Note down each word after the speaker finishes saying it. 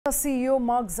CEO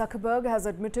Mark Zuckerberg has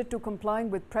admitted to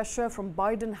complying with pressure from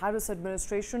Biden-Harris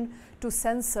administration to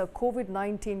censor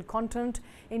COVID-19 content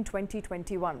in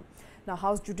 2021. Now,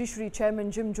 House Judiciary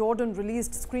Chairman Jim Jordan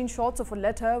released screenshots of a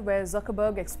letter where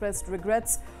Zuckerberg expressed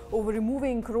regrets over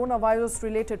removing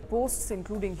coronavirus-related posts,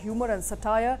 including humor and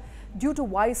satire, due to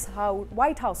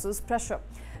White House's pressure.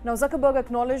 Now, Zuckerberg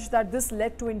acknowledged that this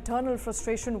led to internal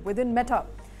frustration within Meta.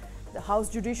 The House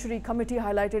Judiciary Committee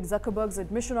highlighted Zuckerberg's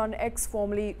admission on X,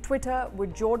 formerly Twitter,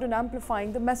 with Jordan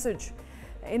amplifying the message.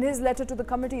 In his letter to the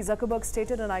committee, Zuckerberg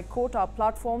stated, and I quote, "Our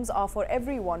platforms are for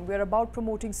everyone. We are about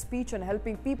promoting speech and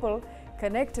helping people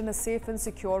connect in a safe and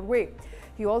secure way."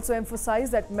 He also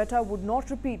emphasized that Meta would not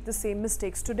repeat the same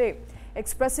mistakes today,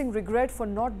 expressing regret for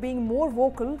not being more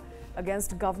vocal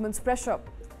against government's pressure.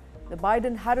 The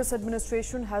Biden-Harris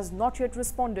administration has not yet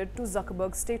responded to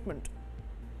Zuckerberg's statement.